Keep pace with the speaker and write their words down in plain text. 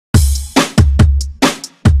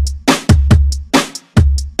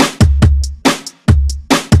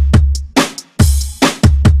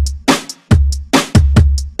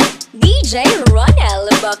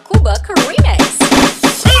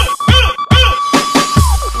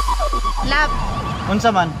Unsa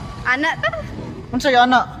man? Anak ta. Unsa yung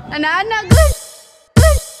anak? Anak-anak good.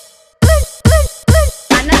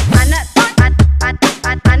 Anak anak anak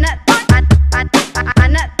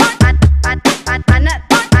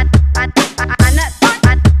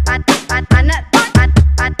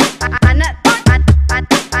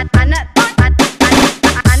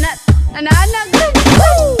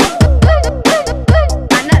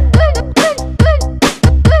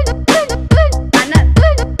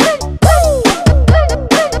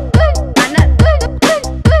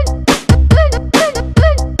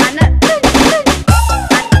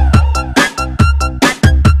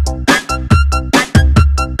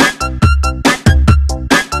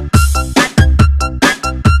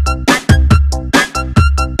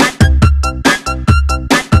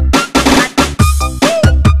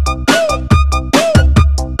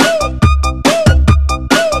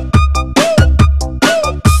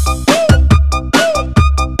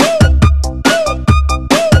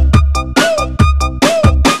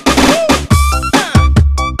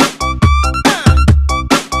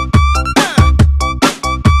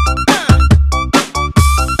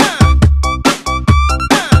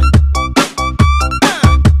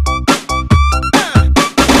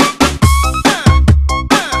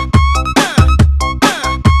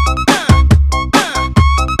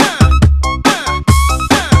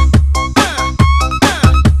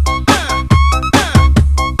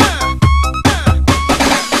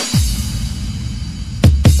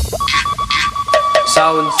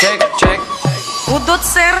Sound check, check. Budots,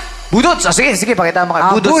 sir. Budots! Ah, sige, sige, pakita mo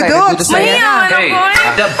kayo. Budots, sir. Budots. Mahiya, ano Hey, po?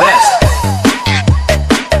 the best.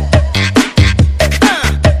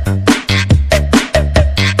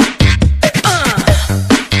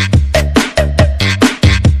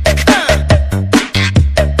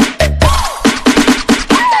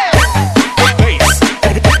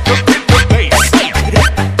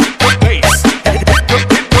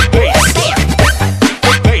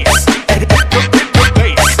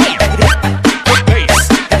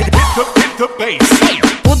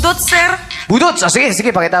 Budots, sir. Budots! Ah, sige,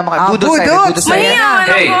 sige, pakita mo kayo. Budots, sir. Budots. sir. Mahiya,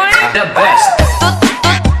 ano Hey, po? the best.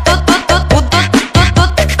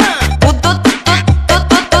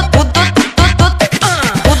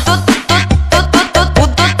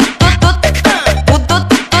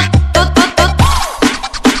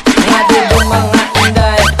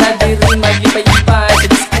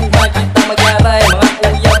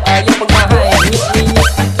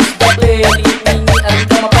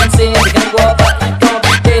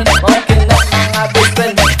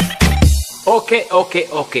 Okay, okay,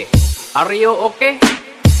 okay. Are you okay?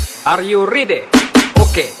 Are you ready?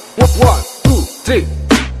 Okay. 1, 2, 3.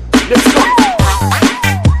 Let's go.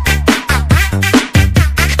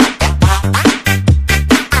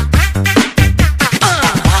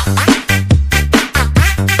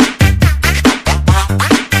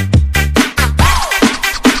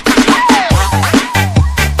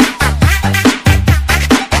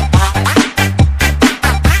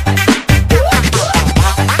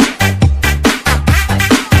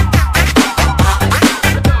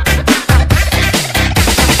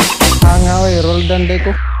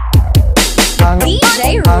 Deko.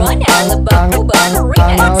 DJRANEL Bacubac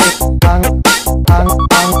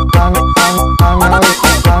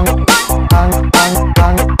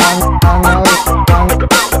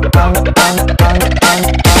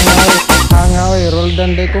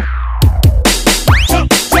Roldan Deko.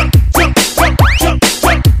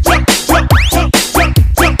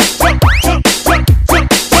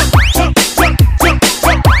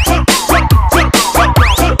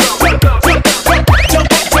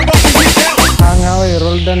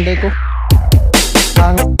 Roldan Deko.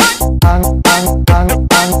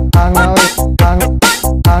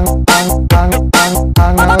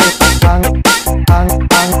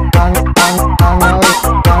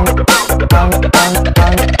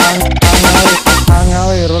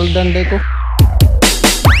 Roldan Deko.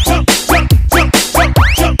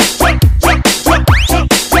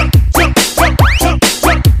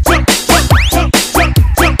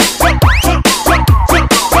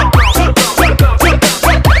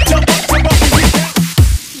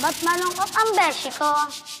 Ba't malungkot ang beshi ko?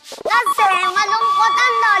 Kasi malungkot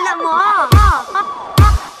ang lola mo.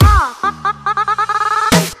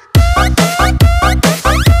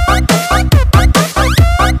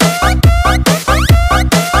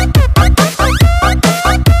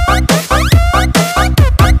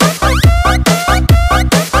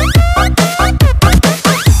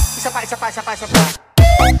 Isa pa.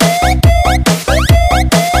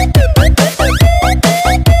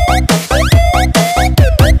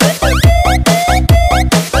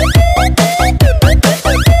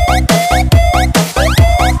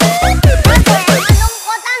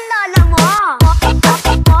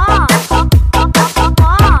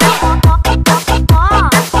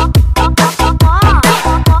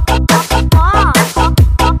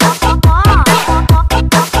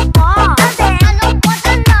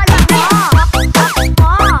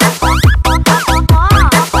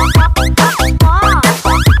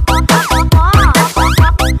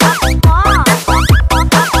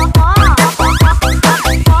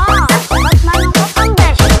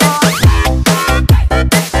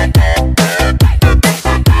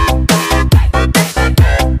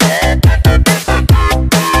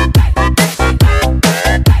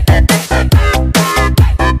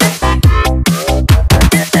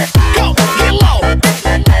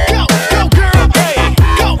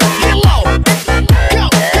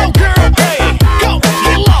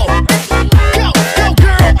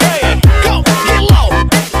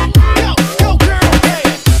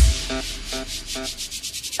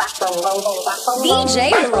 DJRANEL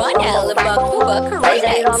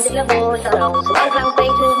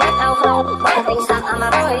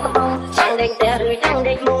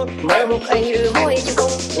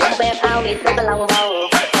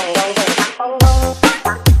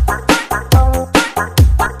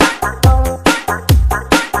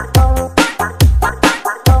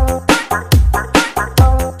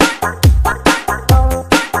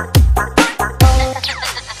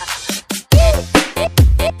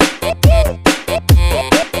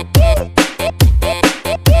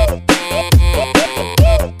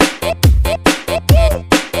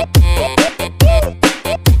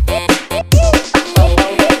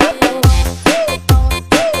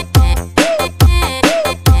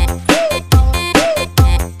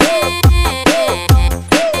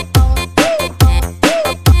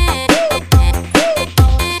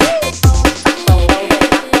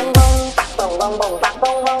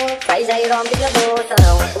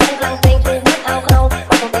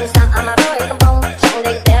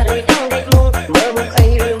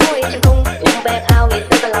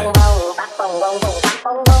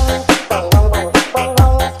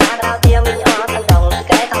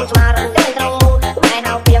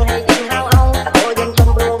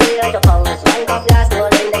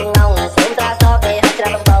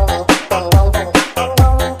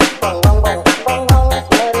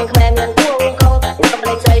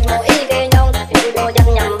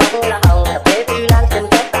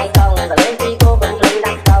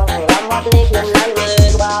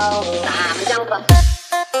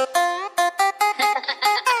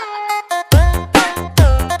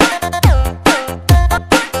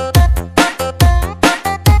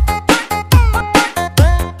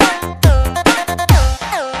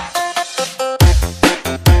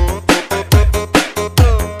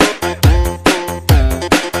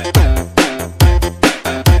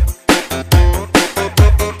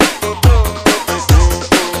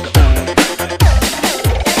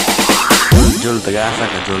Tagasa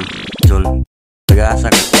ka Jol, Jol, tagasa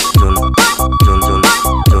ka Jol, Jol, Jol,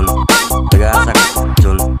 Jol, tagasa ka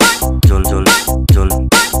Jol, Jol, Jol, Jol,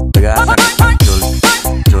 tagasa ka Jol,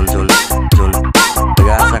 Jol, Jol, Jol,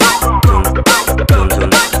 tagasa ka Jol, Jol,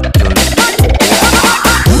 Jol,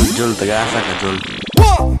 Jol, tagasa ka Jol.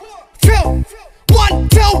 1,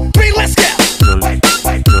 2, 3, let's go. Jol, Jol,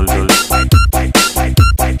 Jol,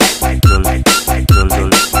 Jol, Jol,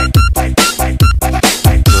 Jol.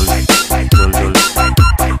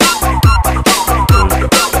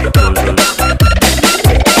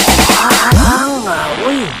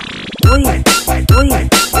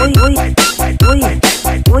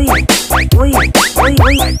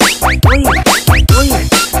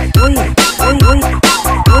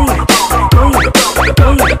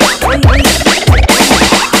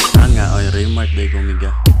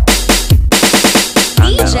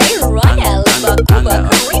 DJRANEL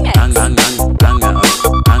Bacubac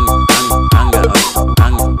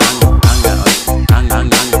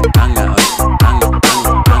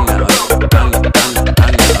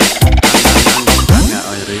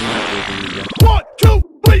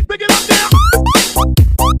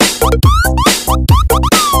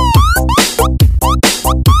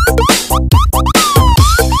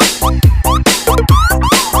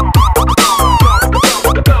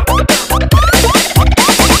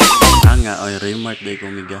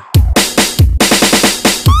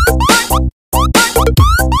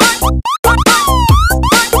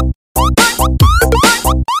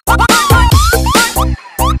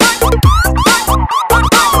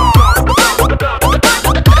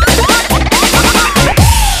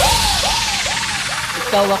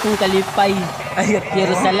Ikaw akong kalipay, ayat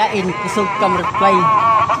kiro sa lain, kusog ka marpay.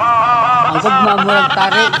 Ang gugma mo lang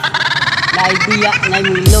tari, naibiya na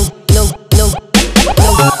yung log, log, log, log,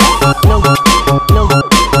 log, log,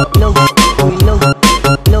 log, uy log,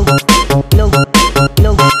 log, log, log, uy log,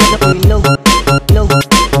 log,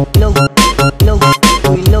 log, log,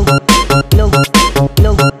 uy log, log, log,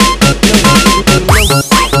 log,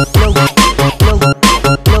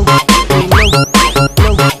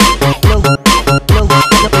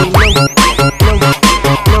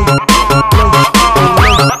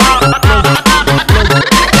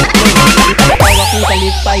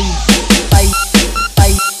 kalipay.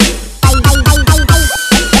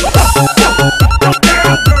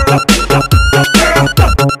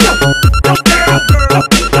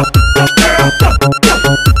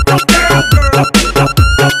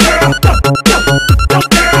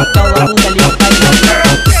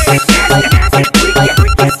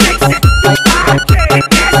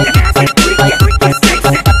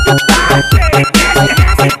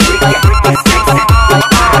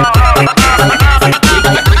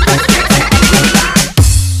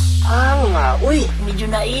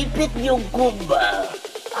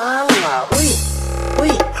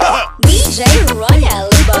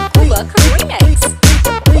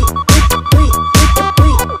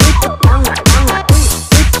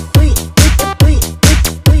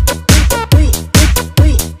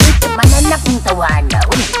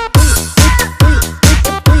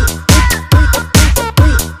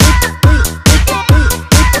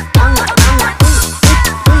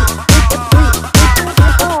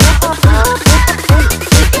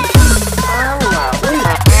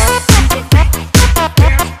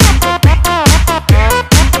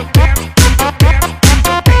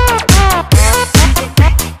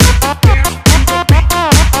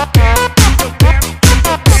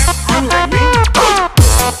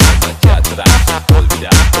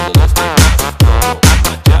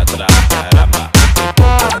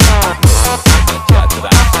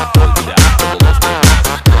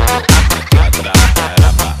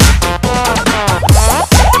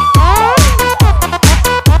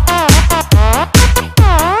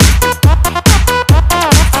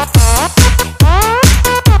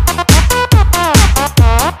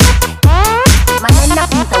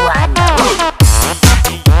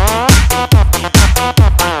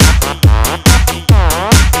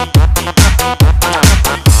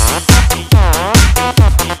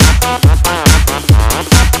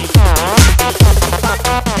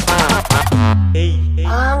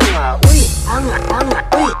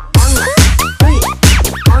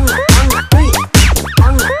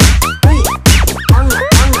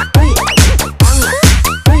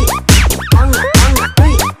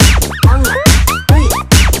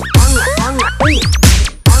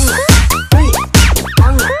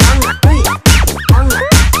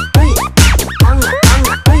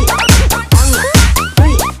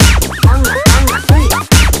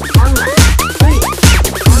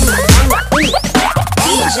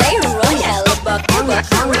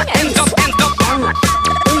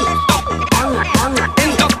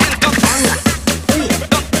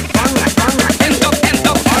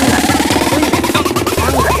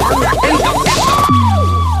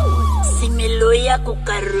 ko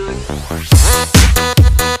karon.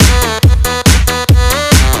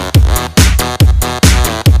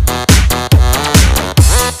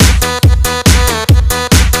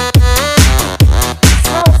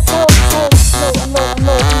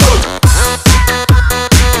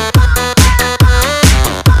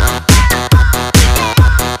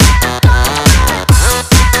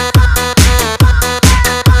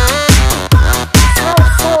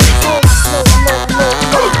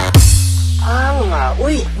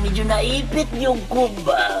 Medyo naipit yung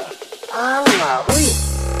kuba. Uy.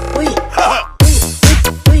 Uy.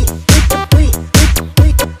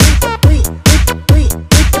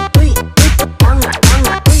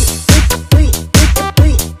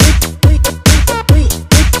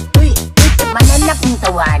 Mananap ng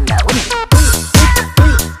tawana. Uy.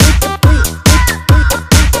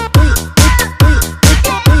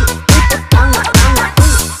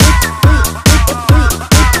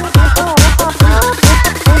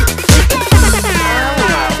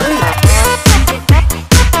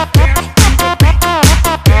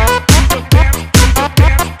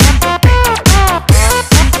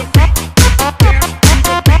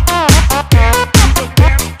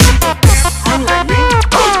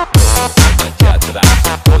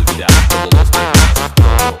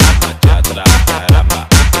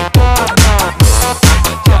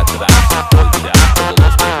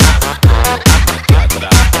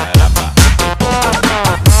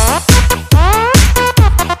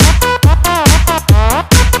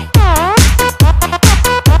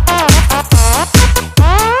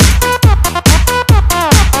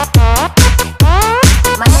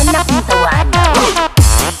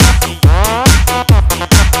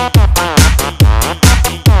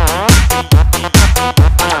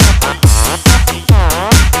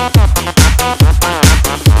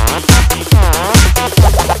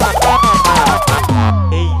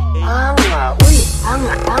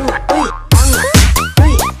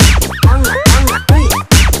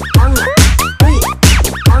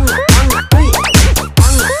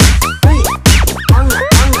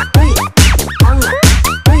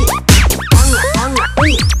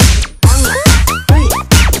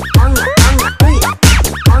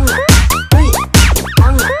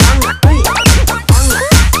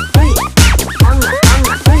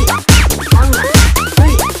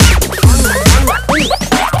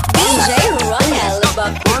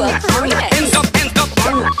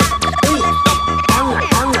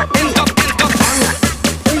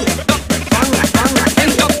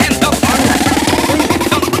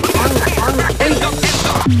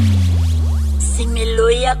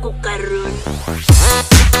 Similoy ako karon.